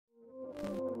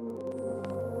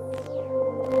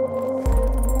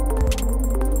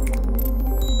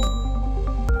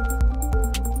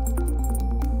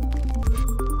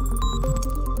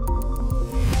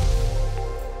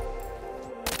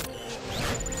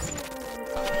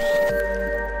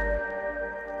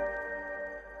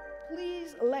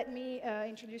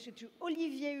introduce you to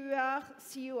Olivier HUART,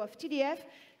 CEO of TDF.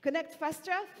 Connect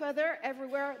faster, further,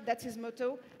 everywhere. That's his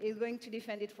motto. He's going to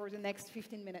defend it for the next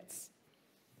 15 minutes.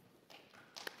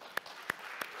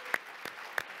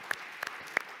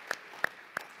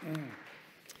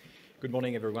 Good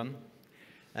morning, everyone.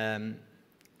 I'm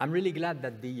really glad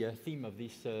that the theme of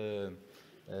these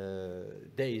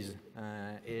days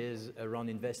is around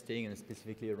investing and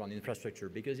specifically around infrastructure,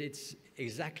 because it's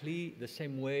exactly the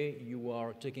same way you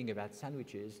are talking about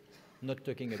sandwiches, not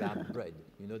talking about bread,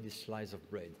 you know, this slice of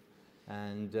bread.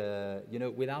 And, you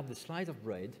know, without the slice of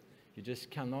bread, you just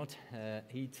cannot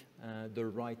eat the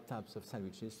right types of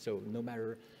sandwiches. So no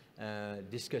matter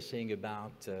discussing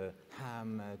about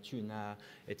ham, tuna,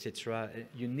 etc.,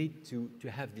 you need to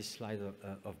have this slice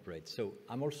of bread. So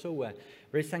I'm also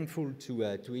very thankful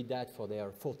to eat that for their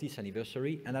 40th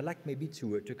anniversary. And I'd like maybe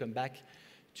to come back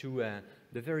to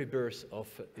the very birth of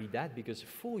EDAT, because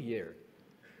 4 years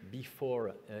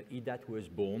before EDAT was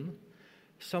born,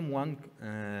 someone,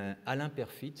 Alain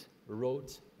Perfit,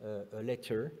 wrote a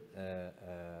letter,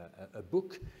 a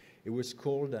book. It was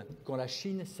called Quand la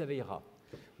Chine s'éveillera,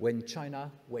 When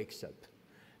China Wakes Up.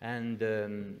 And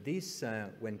this,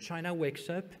 when China wakes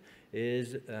up,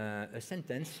 is a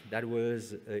sentence that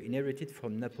was inherited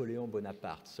from Napoleon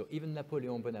Bonaparte. So even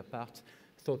Napoleon Bonaparte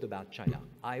thought about China.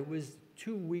 I was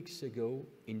 2 weeks ago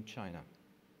in China,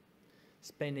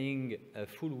 spending a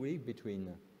full week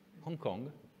between Hong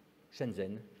Kong,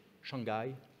 Shenzhen,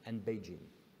 Shanghai, and Beijing.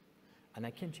 And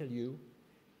I can tell you,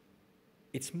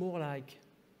 it's more like,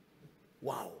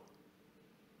 wow,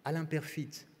 Alain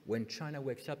Perfit, when China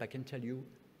wakes up, I can tell you,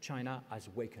 China has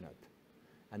woken up.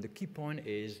 And the key point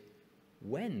is,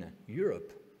 when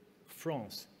Europe,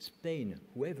 France, Spain,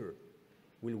 whoever,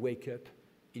 will wake up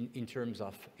in terms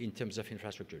of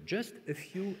infrastructure. Just a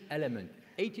few elements.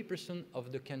 80%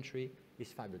 of the country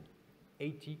is fibered.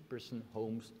 80%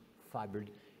 homes fibered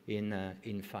in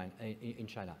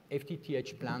China.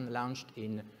 FTTH plan launched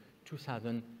in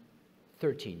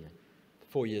 2013,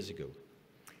 4 years ago.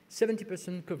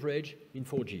 70% coverage in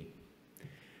 4G.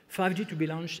 5G to be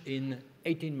launched in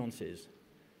 18 months,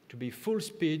 to be full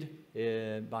speed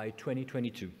by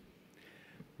 2022.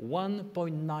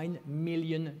 1.9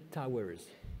 million towers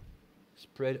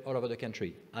spread all over the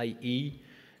country, i.e.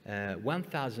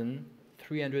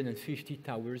 1,350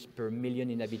 towers per million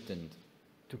inhabitants,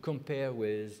 to compare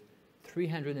with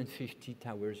 350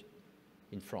 towers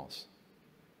in France.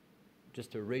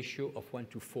 Just a ratio of 1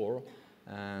 to 4.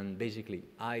 And basically,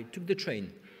 I took the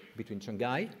train between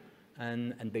Shanghai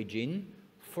and Beijing,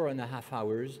 4.5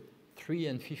 hours,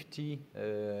 350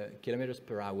 kilometers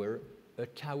per hour, a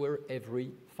tower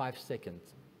every 5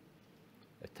 seconds.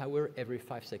 A tower every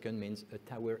 5 seconds means a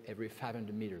tower every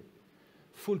 500 meters.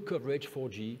 Full coverage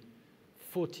 4G,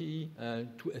 30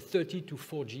 to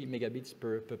 4G megabits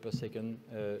per second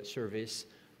service,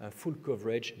 full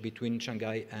coverage between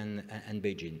Shanghai and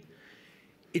Beijing.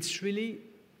 It's really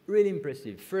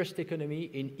impressive. First economy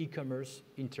in e-commerce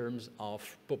in terms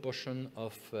of proportion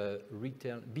of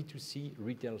retail, B2C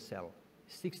retail sale.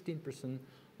 16%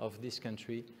 of this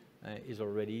country is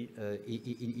already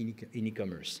in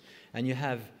e-commerce. And you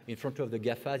have, in front of the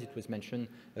GAFAs, it was mentioned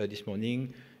this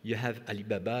morning, you have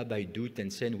Alibaba, Baidu,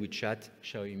 Tencent, WeChat,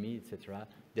 Xiaomi, etc.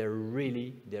 They're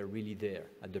really there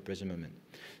at the present moment.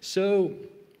 So,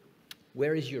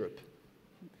 where is Europe?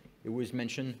 It was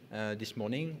mentioned this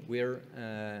morning, we're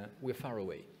far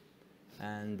away.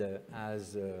 And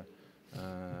as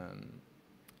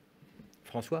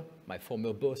François, my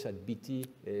former boss at BT,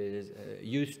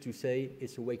 used to say,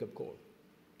 it's a wake-up call.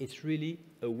 It's really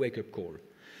a wake-up call.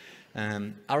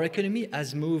 Our economy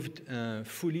has moved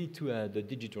fully to the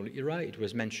digital era. It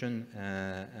was mentioned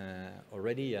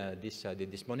already this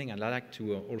morning, and I'd like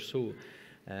to also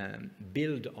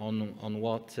build on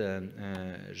what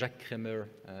Jacques Kremer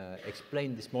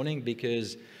explained this morning,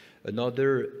 because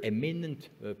another eminent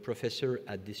professor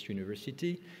at this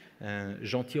university,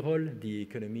 Jean Tirole, the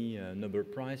Economy Nobel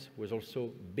Prize, was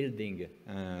also building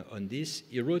on this.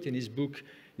 He wrote in his book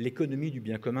L'économie du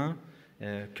bien commun,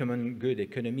 Common Good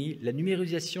Economy, la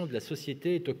numérisation de la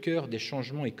société est au cœur des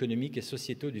changements économiques et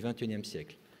sociétaux du XXIe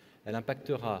siècle. Elle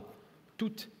impactera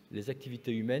toutes les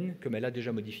activités humaines, comme elle a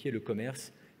déjà modifié le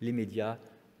commerce, les médias,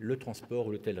 le transport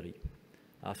ou l'hôtellerie.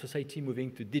 Our society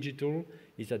moving to digital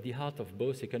is at the heart of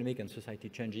both economic and society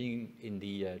changing in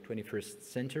the 21st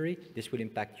century. This will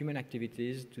impact human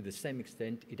activities to the same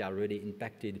extent it already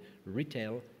impacted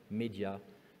retail, media,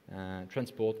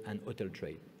 transport, and hotel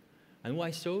trade. And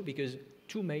why so? Because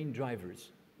two main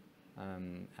drivers,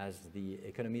 as the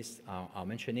economists are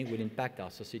mentioning, will impact our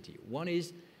society. One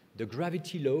is the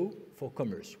gravity law for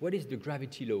commerce. What is the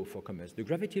gravity law for commerce? The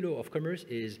gravity law of commerce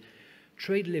is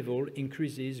trade level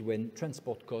increases when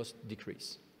transport costs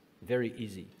decrease. Very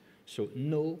easy. So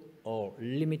no or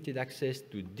limited access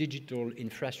to digital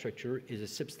infrastructure is a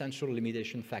substantial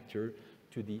limitation factor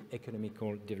to the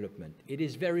economical development. It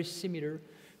is very similar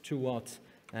to what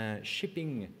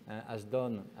shipping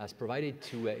has provided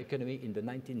to economy in the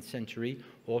 19th century,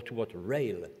 or to what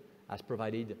rail has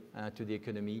provided to the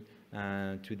economy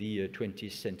to the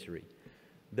 20th century.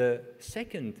 The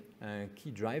second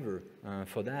key driver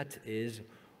for that is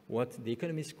what the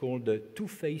economists call the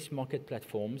two-phase market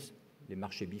platforms, the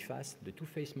marché biface, the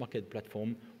two-phase market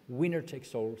platform,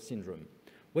 winner-takes-all syndrome.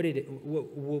 What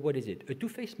is it? A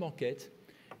two-phase market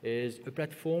is a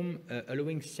platform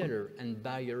allowing seller and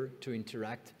buyer to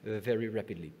interact very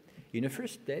rapidly. In a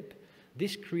first step,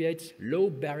 this creates low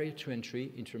barrier to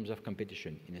entry in terms of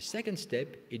competition. In a second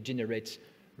step, it generates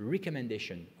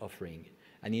recommendation offering.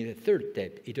 And in a third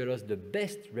step, it allows the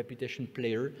best reputation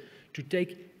player to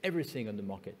take everything on the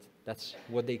market. That's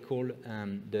what they call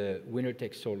the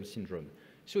winner-takes-all syndrome.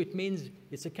 So it means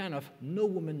it's a kind of no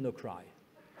woman, no cry.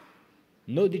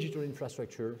 No digital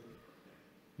infrastructure,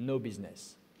 no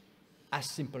business. As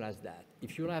simple as that.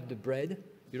 If you don't have the bread,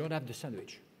 you don't have the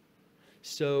sandwich.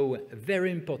 So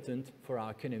very important for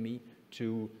our economy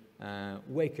to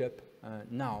wake up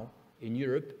now in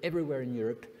Europe, everywhere in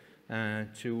Europe,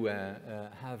 to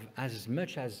have as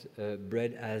much as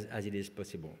bread as it is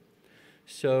possible.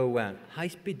 So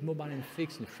high-speed mobile and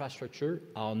fixed infrastructure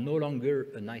are no longer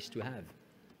a nice to have.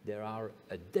 They are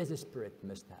a desperate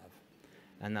must-have.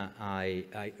 And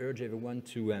I urge everyone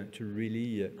to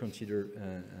really consider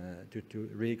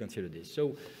this.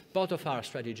 So part of our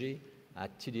strategy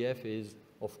at TDF is,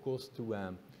 of course,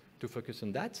 to focus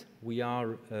on that. We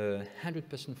are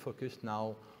 100% focused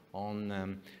now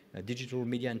on digital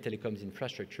media and telecoms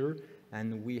infrastructure,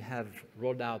 and we have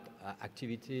rolled out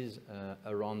activities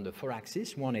around the 4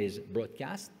 axes. One is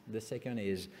broadcast, the second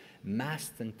is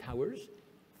masts and towers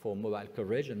for mobile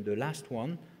coverage, and the last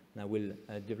one, and I will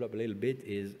develop a little bit,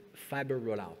 is fiber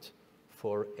rollout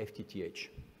for FTTH.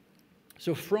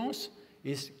 So France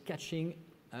is catching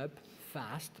up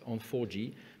fast on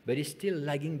 4G, but is still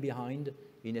lagging behind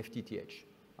in FTTH.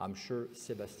 I'm sure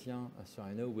Sébastien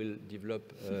Sorano will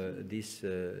develop this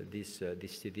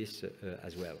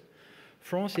as well.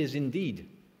 France is indeed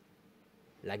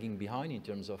lagging behind in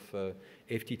terms of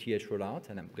FTTH rollout,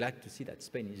 and I'm glad to see that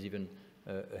Spain is even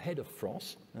ahead of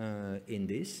France in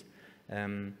this.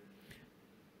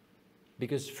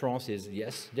 Because France is,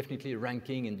 yes, definitely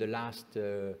ranking in the last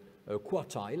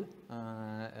quartile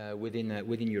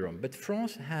within Europe. But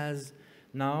France has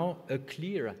now a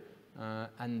clear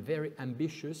and very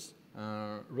ambitious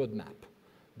roadmap.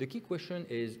 The key question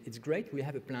is, it's great, we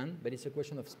have a plan, but it's a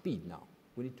question of speed now.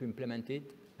 We need to implement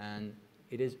it, and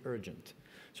it is urgent.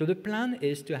 So the plan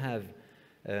is to have,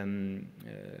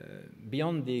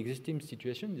 beyond the existing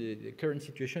situation, the current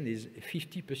situation is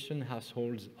 50%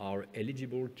 households are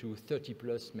eligible to 30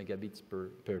 plus megabits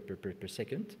per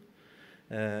second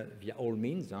via all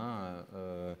means,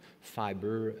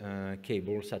 fiber,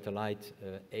 cable, satellite,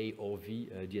 A or V,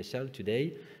 DSL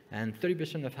today, and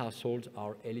 30% of households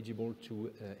are eligible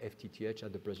to FTTH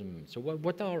at the present moment. So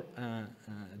what are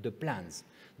the plans?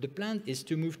 The plan is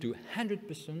to move to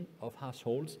 100% of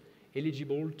households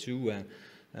eligible to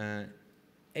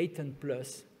 8 and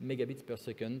plus megabits per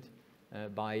second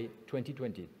by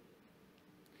 2020.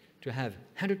 To have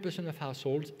 100% of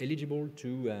households eligible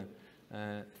to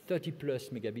 30 plus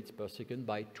megabits per second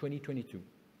by 2022.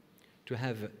 To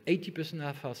have 80%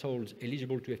 of households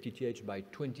eligible to FTTH by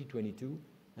 2022,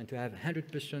 and to have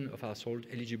 100% of households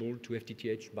eligible to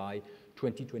FTTH by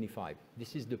 2025.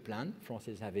 This is the plan France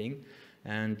is having,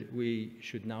 and we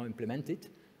should now implement it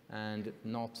and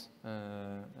not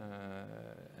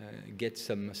get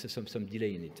some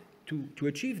delay in it. To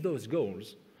achieve those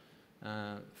goals,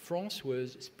 France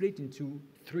was split into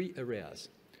 3 areas.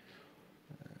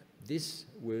 This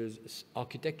was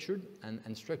architectured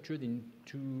and structured in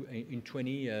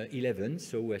 2011,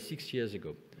 so 6 years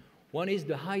ago. One is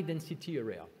the high-density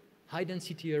area.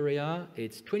 High-density area,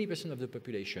 it's 20% of the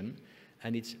population,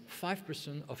 and it's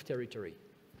 5% of territory.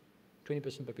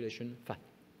 20% population,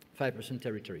 5%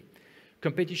 territory.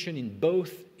 Competition in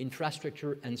both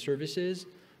infrastructure and services,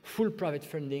 full private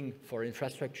funding for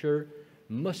infrastructure,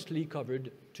 mostly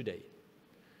covered today.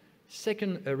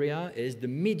 Second area is the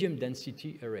medium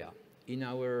density area. In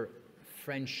our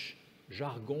French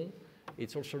jargon,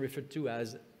 it's also referred to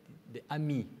as the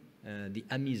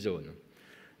AMI zone.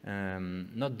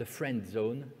 Not the friend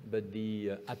zone, but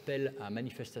the appel à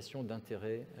manifestation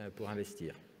d'intérêt pour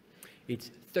investir.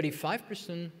 It's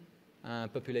 35%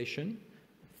 population,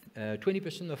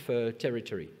 20% of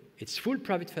territory. It's full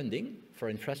private funding for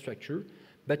infrastructure,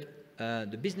 but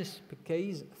the business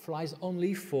case flies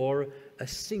only for a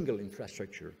single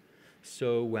infrastructure.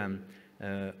 So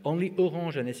only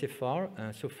Orange and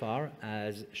SFR so far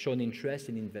has shown interest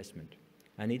in investment,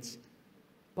 and it's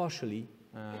partially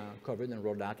covered and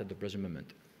rolled out at the present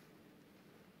moment.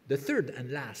 The third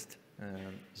and last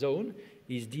zone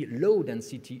is the low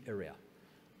density area.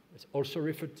 It's also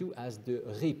referred to as the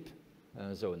RIP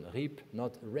zone. RIP,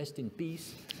 not rest in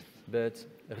peace, but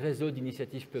Réseau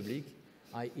d'Initiative Publique,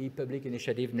 i.e. Public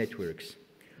Initiative Networks.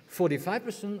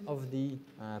 45% of the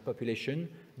population,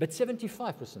 but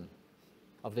 75%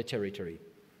 of the territory.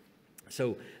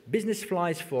 So business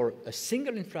flies for a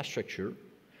single infrastructure,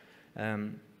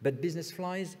 but business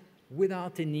flies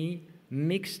without any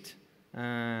mixed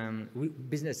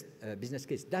business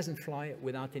case doesn't fly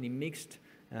without any mixed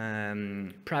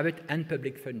private and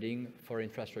public funding for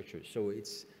infrastructure. So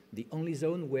it's the only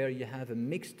zone where you have a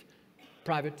mixed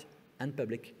private and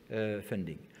public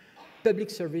funding. Public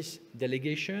service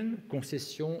delegation,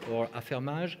 concession or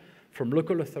affermage from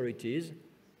local authorities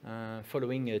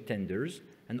following tenders,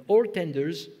 and all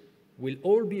tenders will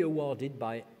all be awarded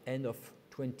by end of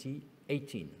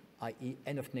 2018, i.e.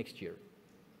 end of next year.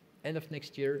 End of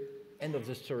next year, end of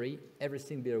the story,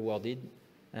 everything be awarded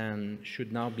and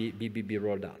should now be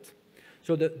rolled out.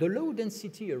 So the low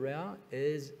density area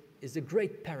is a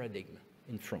great paradigm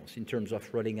in France in terms of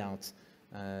rolling out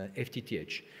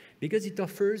FTTH, because it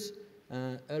offers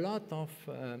a lot of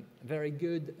very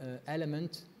good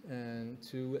elements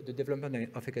to the development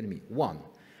of economy. One,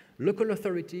 local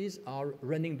authorities are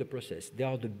running the process. They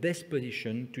are the best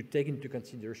positioned to take into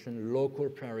consideration local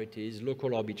priorities, local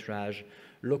arbitrage,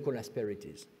 local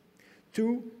asperities.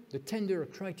 Two, the tender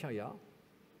criteria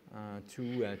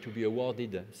to be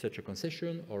awarded such a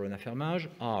concession or an affermage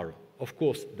are, of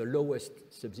course, the lowest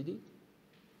subsidy,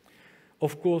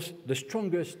 of course, the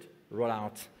strongest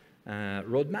rollout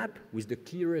roadmap with the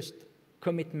clearest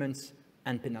commitments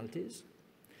and penalties,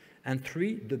 and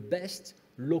three, the best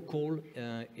local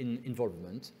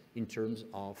involvement in terms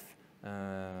of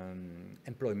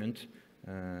employment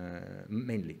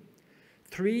mainly.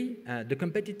 Three, the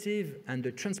competitive and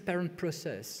the transparent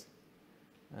process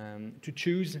to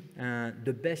choose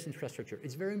the best infrastructure.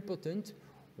 It's very important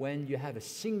when you have a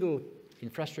single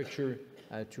infrastructure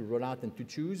to roll out and to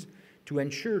choose to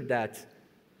ensure that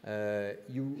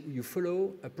you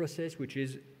follow a process which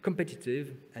is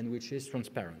competitive and which is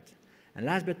transparent. And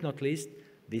last but not least,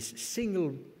 this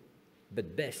single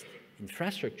but best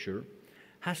infrastructure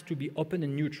has to be open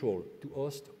and neutral to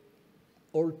host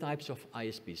all types of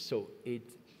ISPs. So it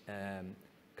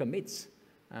commits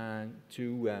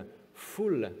to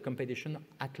full competition,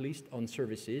 at least on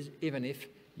services, even if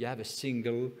you have a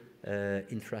single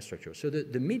infrastructure. So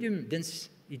the medium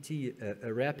density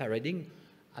area paradigm,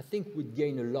 I think, would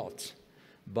gain a lot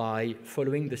by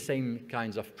following the same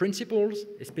kinds of principles,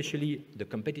 especially the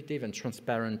competitive and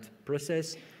transparent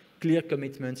process, clear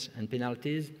commitments and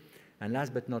penalties, and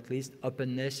last but not least,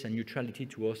 openness and neutrality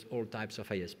towards all types of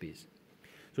ISPs.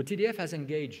 So TDF has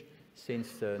engaged since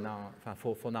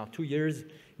for now 2 years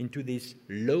into these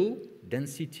low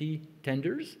density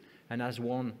tenders and has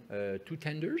won 2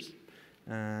 tenders.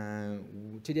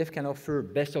 TDF can offer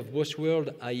best of both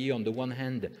worlds, i.e. on the one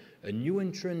hand, a new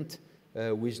entrant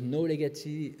with no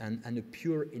legacy and a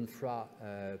pure infra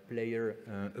player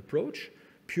approach,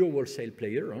 pure wholesale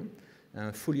player,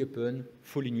 fully open,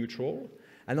 fully neutral.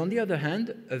 And on the other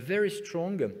hand, a very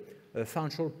strong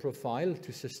financial profile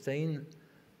to sustain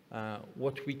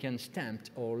what we can stamp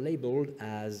or labeled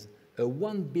as a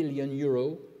 €1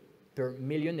 billion per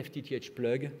million FTTH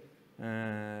plug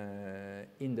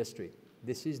industry.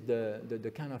 This is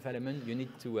the kind of element you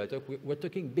need to talk. We're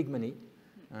talking big money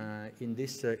in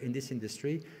this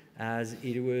industry, as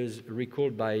it was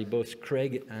recalled by both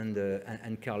Craig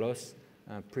and Carlos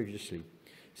previously.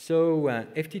 So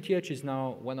FTTH is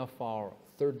now one of our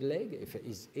third leg, if it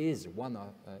is one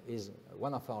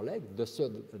of our legs,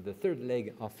 the third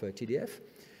leg of TDF.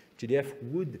 TDF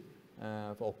would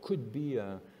or could be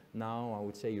now, I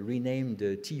would say, renamed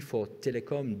T for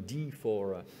telecom, D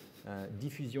for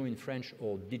diffusion in French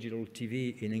or digital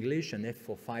TV in English, and F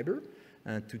for fiber,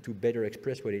 to better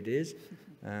express what it is.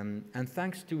 And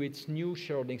thanks to its new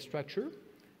shareholding structure,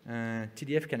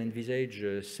 TDF can envisage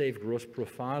a safe growth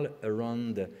profile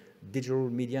around digital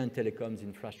media and telecoms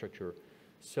infrastructure.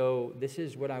 So this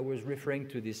is what I was referring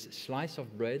to, this slice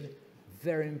of bread,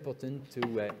 very important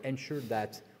to ensure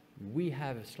that we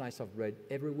have a slice of bread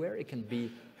everywhere. It can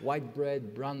be white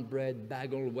bread, brown bread,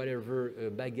 bagel, whatever,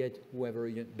 baguette, whoever,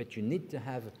 but you need to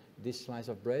have this slice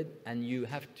of bread, and you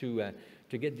have to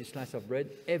get this slice of bread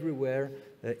everywhere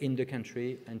in the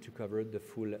country and to cover the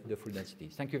full density.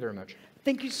 Thank you very much.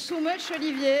 Thank you so much,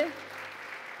 Olivier.